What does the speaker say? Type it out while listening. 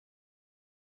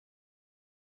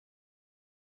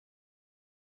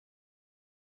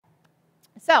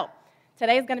So,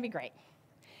 today is going to be great.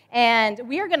 And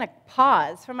we are going to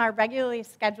pause from our regularly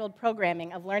scheduled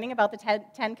programming of learning about the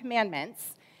Ten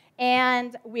Commandments,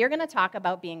 and we're going to talk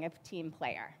about being a team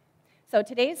player. So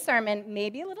today's sermon may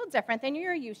be a little different than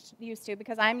you're used to,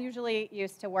 because I'm usually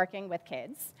used to working with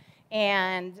kids,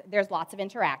 and there's lots of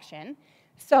interaction.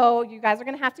 So you guys are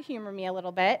going to have to humor me a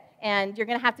little bit, and you're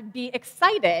going to have to be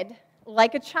excited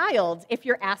like a child if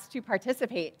you're asked to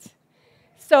participate.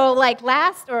 So like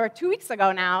last or 2 weeks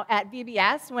ago now at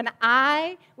VBS, when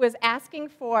I was asking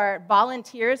for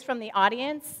volunteers from the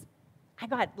audience, I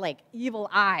got like evil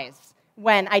eyes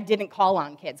when I didn't call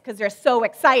on kids because they're so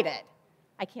excited.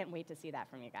 I can't wait to see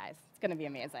that from you guys. It's going to be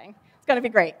amazing. It's going to be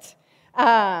great.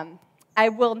 I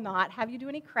will not have you do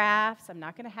any crafts. I'm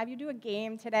not going to have you do a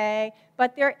game today,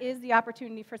 but there is the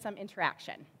opportunity for some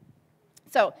interaction.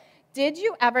 So, did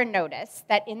you ever notice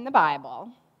that in the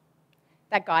Bible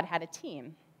that God had a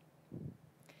team?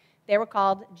 They were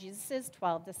called Jesus'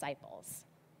 12 disciples.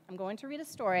 I'm going to read a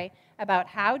story about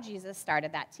how Jesus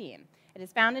started that team. It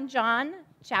is found in John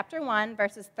chapter 1,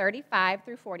 verses 35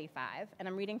 through 45, and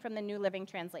I'm reading from the New Living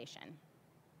Translation.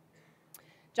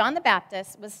 John the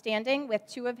Baptist was standing with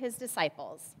two of his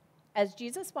disciples. As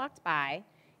Jesus walked by,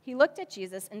 he looked at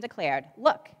Jesus and declared,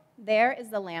 "Look, there is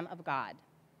the Lamb of God."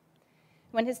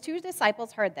 When his two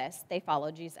disciples heard this, they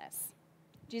followed Jesus.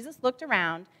 Jesus looked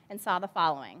around and saw the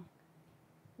following.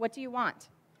 "What do you want?"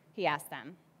 he asked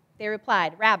them. They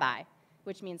replied, "Rabbi,"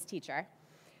 which means teacher.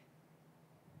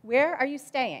 "Where are you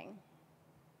staying?"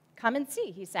 "Come and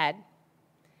see," he said.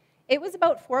 It was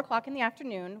about 4 o'clock in the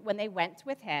afternoon when they went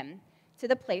with him to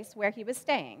the place where he was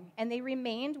staying, and they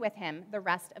remained with him the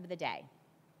rest of the day.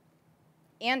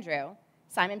 Andrew,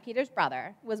 Simon Peter's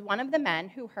brother, was one of the men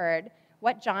who heard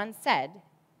what John said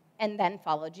and then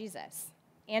followed Jesus.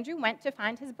 Andrew went to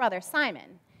find his brother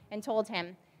Simon and told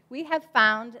him, "We have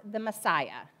found the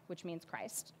Messiah," which means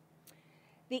Christ.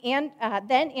 Then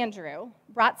Andrew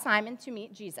brought Simon to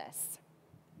meet Jesus.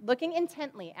 Looking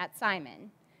intently at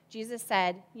Simon, Jesus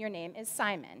said, "Your name is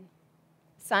Simon,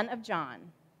 son of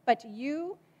John, but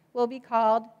you will be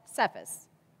called Cephas,"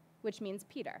 which means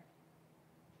Peter.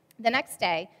 The next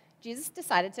day, Jesus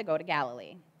decided to go to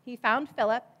Galilee. He found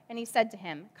Philip, and he said to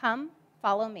him, "Come,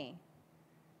 follow me."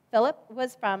 Philip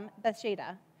was from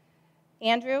Bethsaida,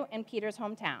 Andrew and Peter's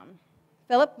hometown.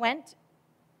 Philip went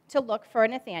to look for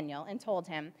Nathanael and told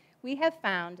him, "We have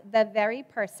found the very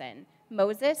person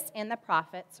Moses and the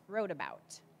prophets wrote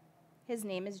about. His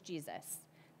name is Jesus,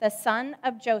 the son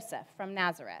of Joseph from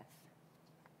Nazareth."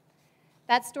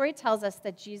 That story tells us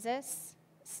that Jesus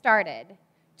started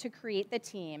to create the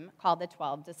team called the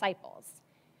 12 disciples.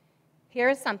 Here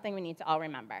is something we need to all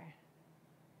remember.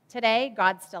 Today,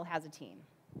 God still has a team.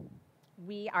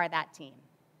 We are that team.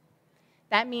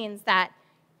 That means that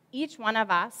each one of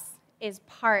us is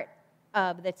part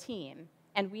of the team,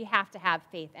 and we have to have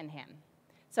faith in him.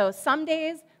 So some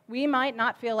days, we might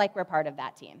not feel like we're part of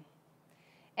that team.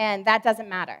 And that doesn't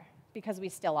matter, because we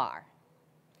still are.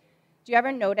 Do you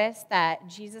ever notice that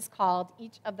Jesus called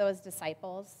each of those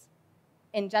disciples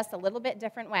in just a little bit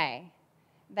different way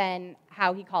than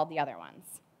how he called the other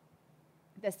ones?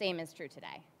 The same is true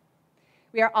today.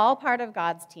 We are all part of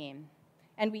God's team,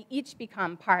 and we each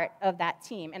become part of that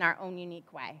team in our own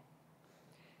unique way.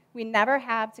 We never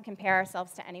have to compare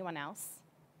ourselves to anyone else.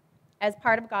 As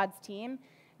part of God's team,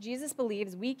 Jesus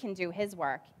believes we can do his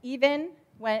work, even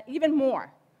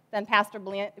more than Pastor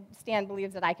Stan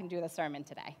believes that I can do the sermon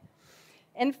today.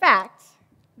 In fact,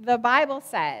 the Bible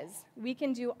says we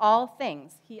can do all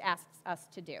things he asks us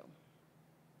to do.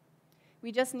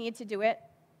 We just need to do it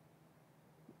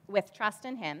with trust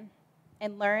in him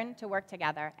and learn to work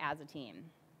together as a team.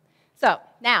 So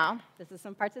now, this is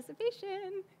some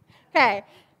participation. Okay,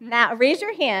 now raise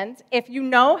your hand if you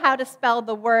know how to spell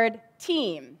the word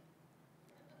team.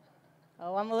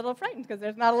 Oh, I'm a little frightened because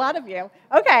there's not a lot of you.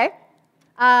 Okay,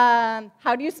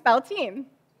 how do you spell team?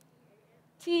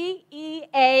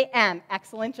 T-E-A-M.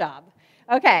 Excellent job.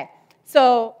 Okay,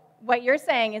 so what you're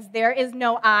saying is there is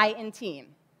no I in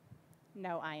team.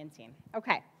 No I in team.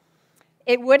 Okay.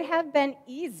 It would have been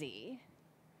easy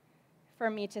for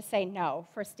me to say no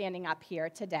for standing up here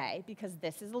today because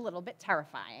this is a little bit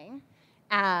terrifying.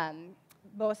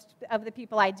 Most of the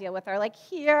people I deal with are like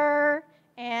here,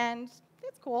 and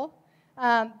it's cool.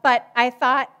 But I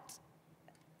thought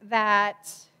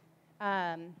that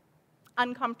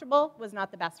uncomfortable was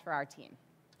not the best for our team.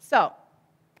 So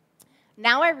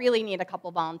now I really need a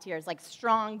couple volunteers, like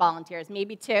strong volunteers,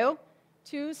 maybe two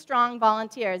strong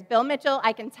volunteers. Bill Mitchell,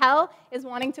 I can tell, is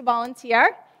wanting to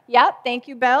volunteer. Yep, thank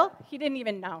you, Bill. He didn't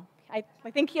even know. I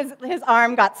think his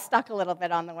arm got stuck a little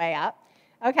bit on the way up.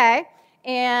 Okay,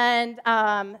 And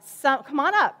come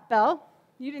on up, Bill.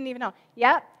 You didn't even know.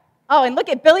 Yep. Oh, and look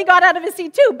at Billy got out of his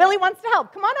seat too. Billy wants to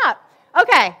help. Come on up.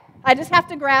 Okay. I just have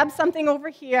to grab something over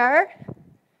here.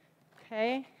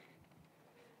 Okay.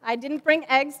 I didn't bring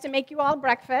eggs to make you all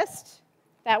breakfast.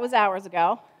 That was hours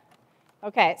ago.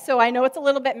 Okay, so I know it's a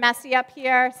little bit messy up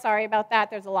here. Sorry about that.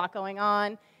 There's a lot going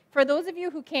on. For those of you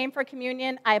who came for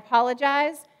communion, I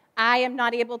apologize. I am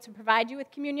not able to provide you with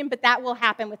communion, but that will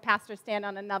happen with Pastor Stan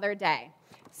on another day.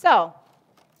 So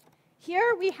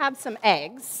here we have some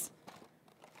eggs,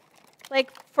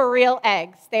 like for real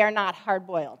eggs. They are not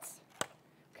hard-boiled,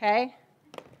 okay?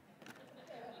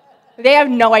 They have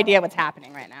no idea what's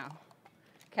happening right now.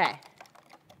 Okay,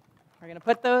 we're going to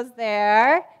put those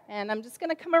there, and I'm just going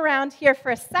to come around here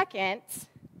for a second,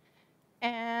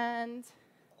 and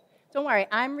don't worry,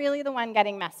 I'm really the one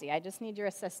getting messy. I just need your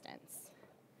assistance.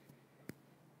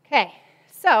 Okay,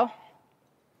 so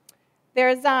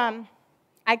there's,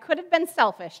 I could have been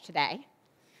selfish today,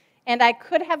 and I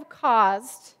could have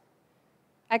helped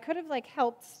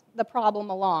the problem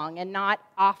along and not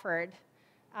offered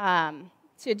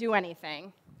to do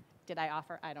anything. Did I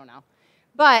offer? I don't know.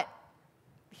 But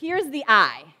here's the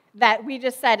I that we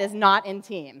just said is not in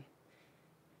team.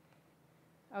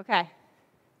 Okay.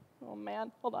 Oh,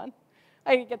 man, hold on.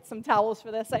 I can get some towels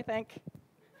for this, I think.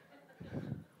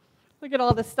 Look at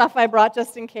all the stuff I brought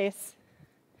just in case.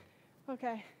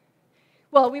 Okay.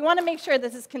 Well, we want to make sure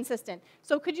this is consistent.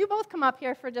 So could you both come up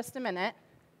here for just a minute?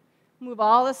 Move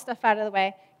all this stuff out of the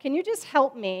way. Can you just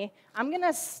help me? I'm going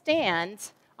to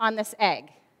stand on this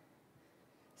egg.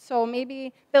 So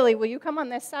maybe, Billy, will you come on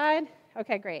this side?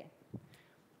 Okay, great.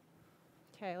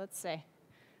 Okay, let's see.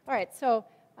 All right, so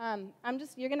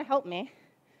you're going to help me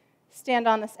stand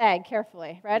on this egg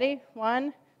carefully. Ready?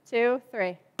 1, 2,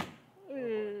 3.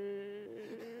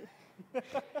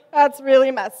 That's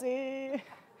really messy.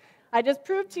 I just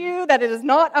proved to you that it is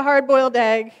not a hard-boiled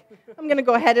egg. I'm going to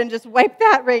go ahead and just wipe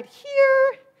that right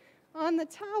here on the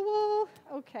towel.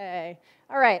 Okay.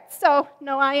 All right, so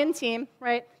no I in team,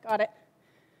 right? Got it.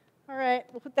 All right,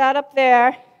 we'll put that up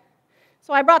there.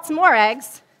 So I brought some more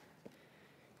eggs.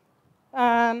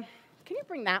 Can you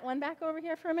bring that one back over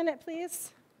here for a minute,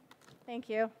 please? Thank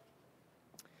you.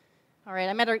 All right,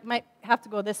 I might have to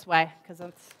go this way because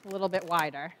it's a little bit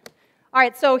wider. All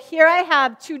right, so here I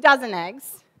have 24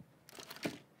 eggs.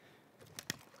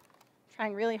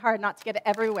 Trying really hard not to get it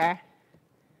everywhere.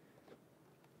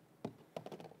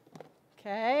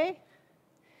 Okay.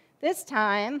 This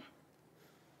time,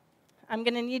 I'm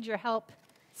going to need your help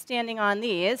standing on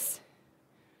these.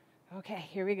 Okay,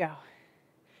 here we go.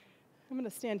 I'm going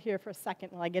to stand here for a second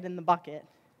while I get in the bucket.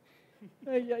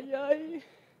 Ay, ay, ay.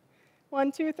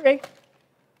 1, 2, 3. Okay,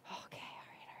 all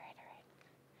right.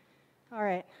 All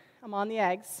right, I'm on the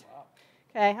eggs.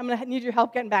 Okay, I'm going to need your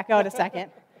help getting back out a second.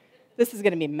 This is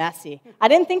going to be messy. I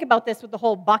didn't think about this with the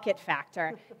whole bucket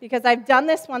factor because I've done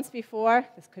this once before.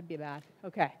 This could be bad.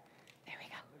 Okay, there we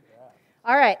go.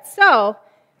 All right, so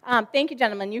thank you,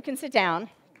 gentlemen. You can sit down.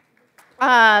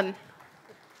 I'm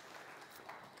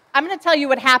going to tell you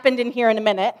what happened in here in a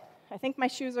minute. I think my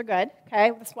shoes are good,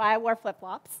 okay? That's why I wore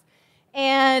flip-flops.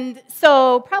 And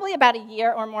so probably about a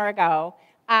year or more ago,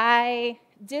 I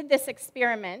did this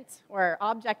experiment or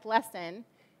object lesson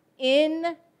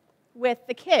with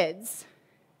the kids.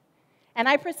 And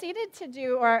I proceeded to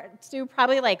do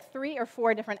probably like 3 or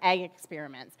 4 different egg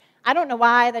experiments. I don't know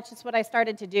why, that's just what I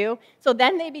started to do. So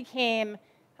then they became,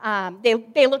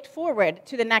 they looked forward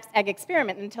to the next egg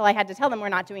experiment until I had to tell them we're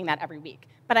not doing that every week.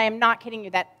 But I am not kidding you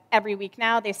that every week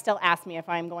now they still ask me if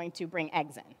I'm going to bring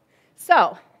eggs in.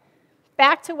 So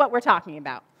back to what we're talking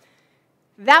about.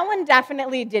 That one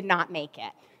definitely did not make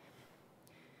it.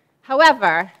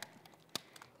 However,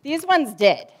 these ones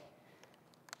did.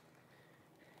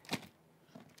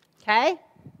 Okay?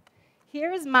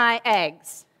 Here's my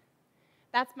eggs.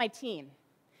 That's my team.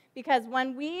 Because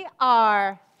when we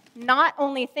are not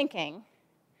only thinking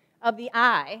of the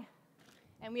I,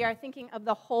 and we are thinking of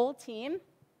the whole team,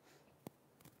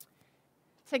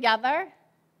 together,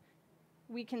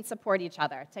 we can support each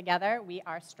other. Together, we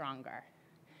are stronger.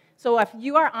 So if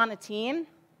you are on a team,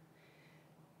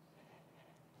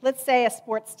 let's say a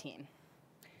sports team,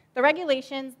 the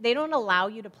regulations, they don't allow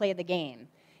you to play the game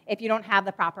if you don't have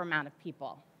the proper amount of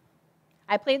people.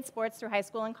 I played sports through high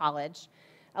school and college,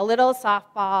 a little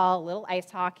softball, a little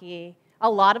ice hockey, a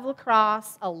lot of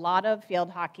lacrosse, a lot of field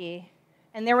hockey,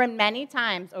 and there were many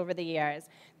times over the years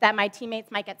that my teammates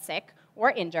might get sick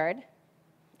or injured,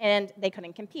 and they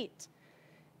couldn't compete.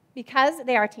 Because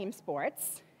they are team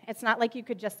sports, it's not like you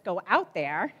could just go out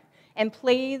there and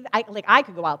play, like I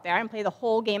could go out there and play the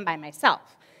whole game by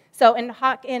myself. So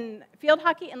in field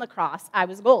hockey and lacrosse, I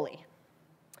was goalie.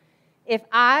 If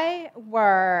I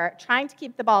were trying to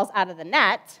keep the balls out of the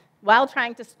net while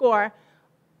trying to score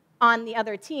on the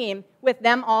other team with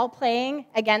them all playing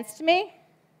against me,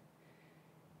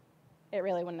 it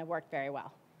really wouldn't have worked very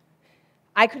well.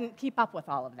 I couldn't keep up with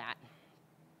all of that.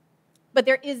 But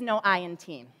there is no I in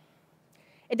team.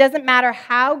 It doesn't matter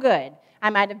how good I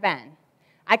might have been.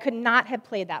 I could not have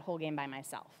played that whole game by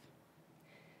myself.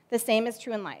 The same is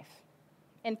true in life.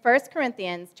 In 1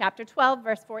 Corinthians chapter 12,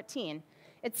 verse 14,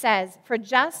 it says, "For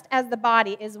just as the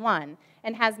body is one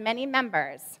and has many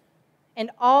members,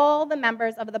 and all the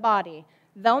members of the body,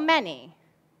 though many,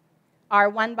 are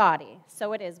one body,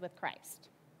 so it is with Christ."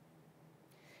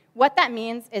 What that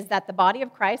means is that the body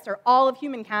of Christ, or all of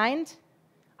humankind,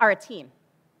 are a team.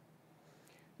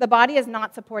 The body is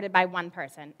not supported by one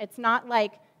person. It's not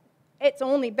like, it's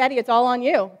only Betty, it's all on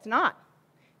you. It's not.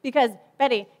 Because,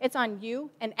 Betty, it's on you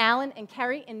and Alan and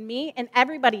Kerry and me and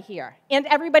everybody here, and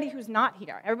everybody who's not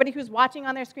here, everybody who's watching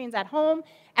on their screens at home,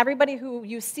 everybody who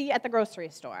you see at the grocery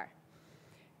store.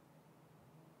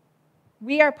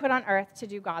 We are put on earth to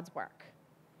do God's work.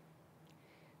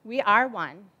 We are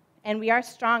one, and we are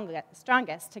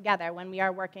strongest together when we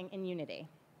are working in unity.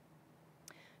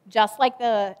 Just like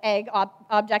the egg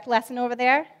object lesson over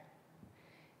there,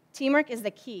 teamwork is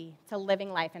the key to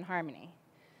living life in harmony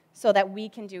so that we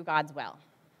can do God's will.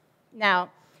 Now,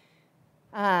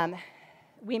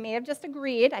 we may have just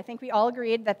agreed, I think we all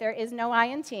agreed, that there is no I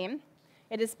in team.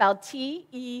 It is spelled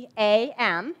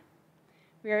T-E-A-M.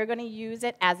 We are going to use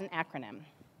it as an acronym.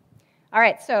 All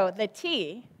right, so the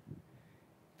T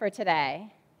for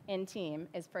today in team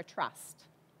is for trust.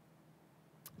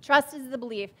 Trust is the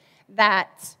belief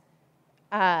that,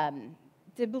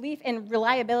 the belief in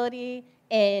reliability,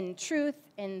 in truth,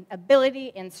 in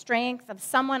ability, in strength of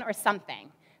someone or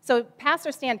something. So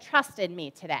Pastor Stan trusted me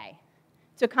today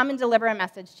to come and deliver a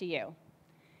message to you.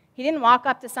 He didn't walk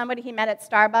up to somebody he met at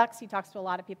Starbucks. He talks to a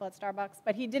lot of people at Starbucks.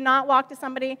 But he did not walk to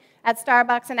somebody at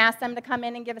Starbucks and ask them to come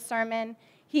in and give a sermon.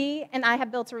 He and I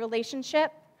have built a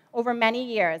relationship over many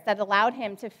years that allowed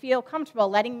him to feel comfortable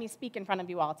letting me speak in front of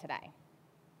you all today.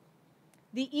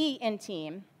 The E in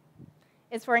team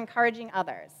is for encouraging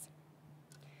others.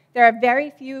 There are very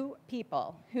few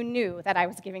people who knew that I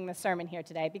was giving the sermon here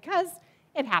today because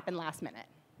it happened last minute.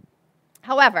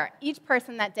 However, each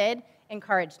person that did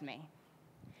encouraged me.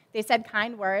 They said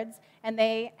kind words, and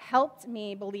they helped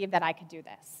me believe that I could do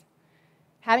this.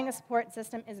 Having a support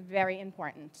system is very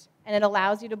important, and it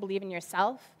allows you to believe in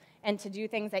yourself and to do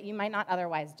things that you might not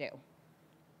otherwise do.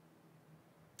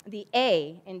 The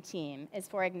A in team is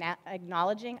for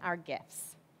acknowledging our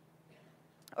gifts.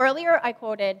 Earlier, I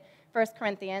quoted 1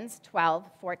 Corinthians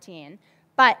 12:14,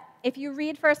 but if you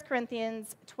read 1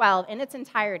 Corinthians 12 in its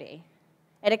entirety,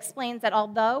 it explains that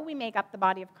although we make up the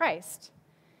body of Christ,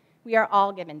 we are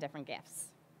all given different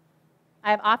gifts. I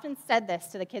have often said this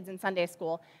to the kids in Sunday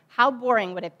school: how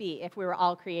boring would it be if we were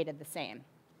all created the same?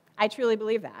 I truly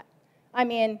believe that. I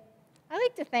mean, I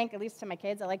like to think, at least to my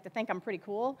kids, I like to think I'm pretty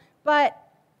cool, but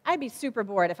I'd be super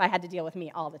bored if I had to deal with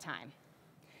me all the time.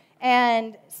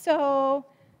 And so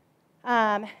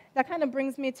that kind of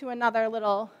brings me to another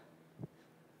little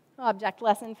object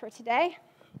lesson for today.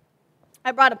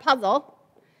 I brought a puzzle.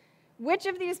 Which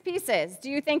of these pieces do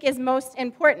you think is most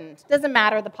important? Doesn't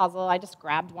matter the puzzle, I just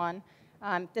grabbed one.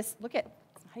 Look at,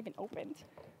 it's not even opened.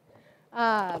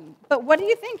 But what do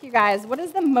you think, you guys? What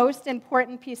is the most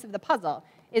important piece of the puzzle?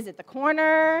 Is it the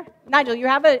corner? Nigel, you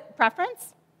have a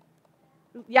preference?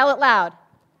 Yell it loud.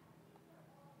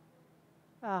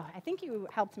 Oh, I think you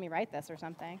helped me write this or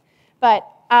something. But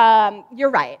you're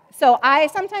right. So I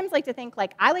sometimes like to think,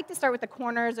 I like to start with the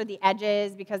corners or the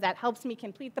edges because that helps me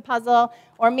complete the puzzle.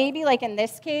 Or maybe, like in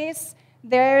this case,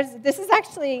 this is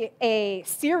actually a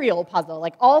cereal puzzle,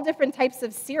 all different types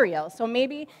of cereal. So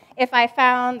maybe if I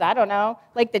found, I don't know,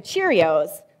 the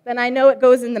Cheerios, then I know it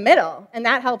goes in the middle, and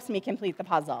that helps me complete the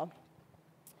puzzle.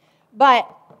 But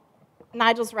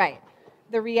Nigel's right.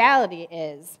 The reality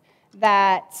is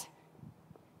that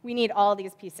we need all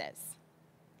these pieces.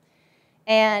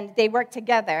 And they work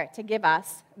together to give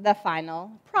us the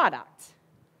final product.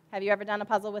 Have you ever done a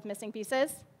puzzle with missing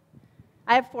pieces?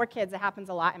 I have 4 kids. It happens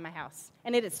a lot in my house,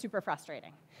 and it is super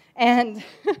frustrating. And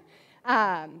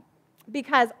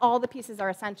because all the pieces are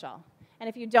essential. And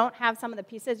if you don't have some of the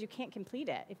pieces, you can't complete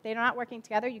it. If they're not working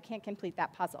together, you can't complete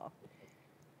that puzzle.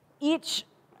 Each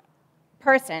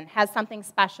person has something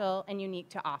special and unique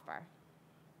to offer.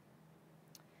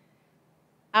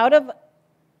 Out of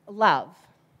love,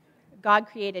 God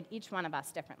created each one of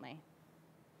us differently,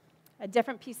 a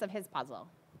different piece of his puzzle,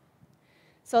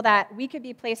 so that we could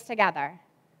be placed together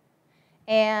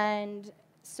and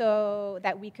so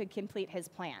that we could complete his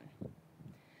plan.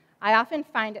 I often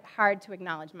find it hard to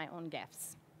acknowledge my own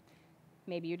gifts.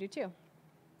 Maybe you do too.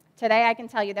 Today, I can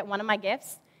tell you that one of my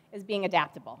gifts is being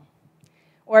adaptable,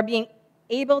 or being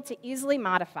able to easily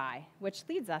modify, which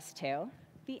leads us to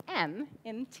the M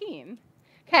in team.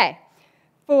 Okay,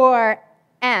 for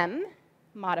M,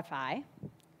 modify,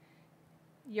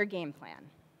 your game plan.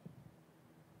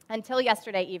 Until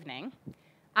yesterday evening,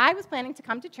 I was planning to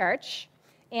come to church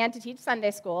and to teach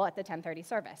Sunday school at the 10:30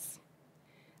 service.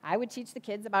 I would teach the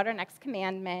kids about our next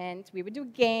commandment. We would do a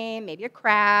game, maybe a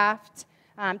craft,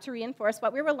 to reinforce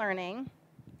what we were learning.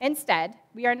 Instead,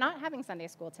 we are not having Sunday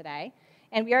school today,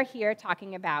 and we are here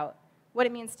talking about what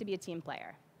it means to be a team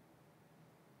player.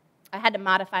 I had to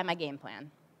modify my game plan.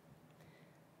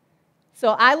 So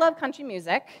I love country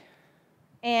music,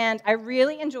 and I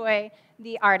really enjoy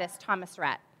the artist Thomas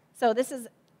Rhett. So this is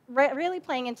really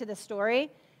playing into the story.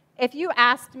 If you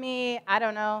asked me, I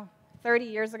don't know, 30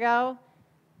 years ago,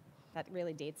 that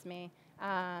really dates me,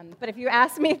 but if you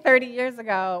asked me 30 years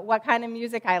ago what kind of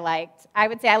music I liked, I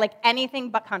would say I like anything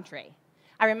but country.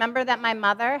 I remember that my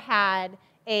mother had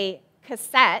a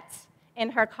cassette in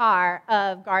her car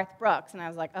of Garth Brooks, and I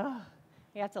was like, oh,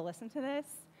 you have to listen to this?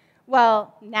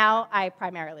 Well, now I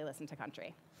primarily listen to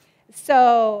country.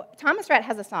 So Thomas Rhett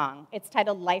has a song. It's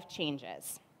titled Life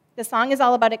Changes. The song is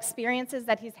all about experiences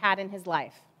that he's had in his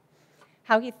life,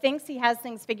 how he thinks he has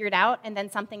things figured out, and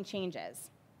then something changes.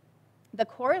 The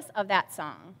chorus of that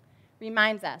song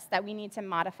reminds us that we need to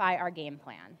modify our game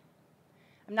plan.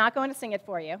 I'm not going to sing it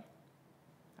for you.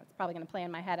 It's probably going to play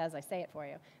in my head as I say it for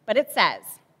you. But it says,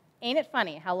 ain't it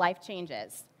funny how life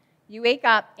changes? You wake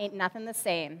up, ain't nothing the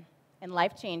same, and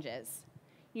life changes.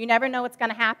 You never know what's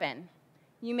going to happen.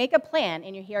 You make a plan,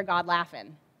 and you hear God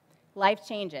laughing. Life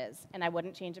changes, and I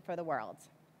wouldn't change it for the world.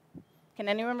 Can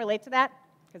anyone relate to that?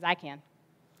 Because I can.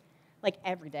 Like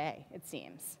every day, it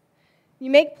seems. You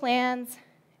make plans,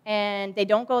 and they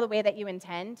don't go the way that you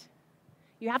intend.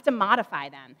 You have to modify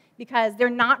them, because they're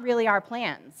not really our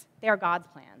plans. They are God's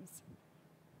plans.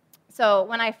 So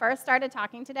when I first started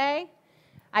talking today,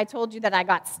 I told you that I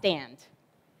got stand.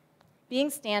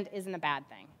 Being stand isn't a bad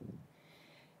thing.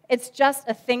 It's just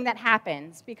a thing that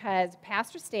happens because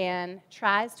Pastor Stan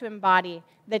tries to embody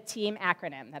the team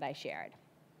acronym that I shared.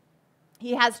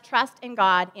 He has trust in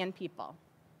God and people.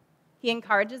 He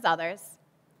encourages others.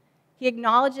 He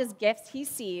acknowledges gifts he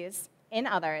sees in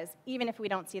others, even if we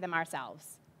don't see them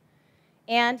ourselves.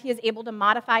 And he is able to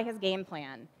modify his game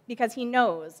plan because he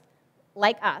knows,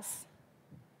 like us,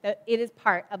 that it is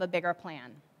part of a bigger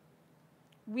plan.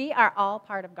 We are all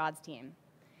part of God's team.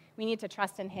 We need to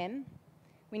trust in him.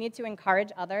 We need to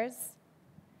encourage others.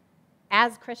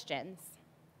 As Christians,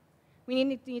 we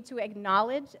need to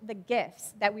acknowledge the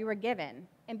gifts that we were given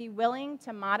and be willing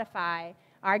to modify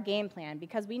our game plan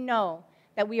because we know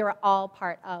that we are all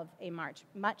part of a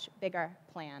much bigger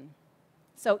plan.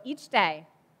 So each day,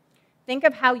 think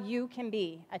of how you can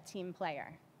be a team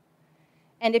player.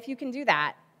 And if you can do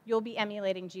that, you'll be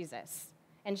emulating Jesus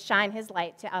and shine his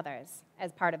light to others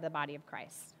as part of the body of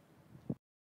Christ.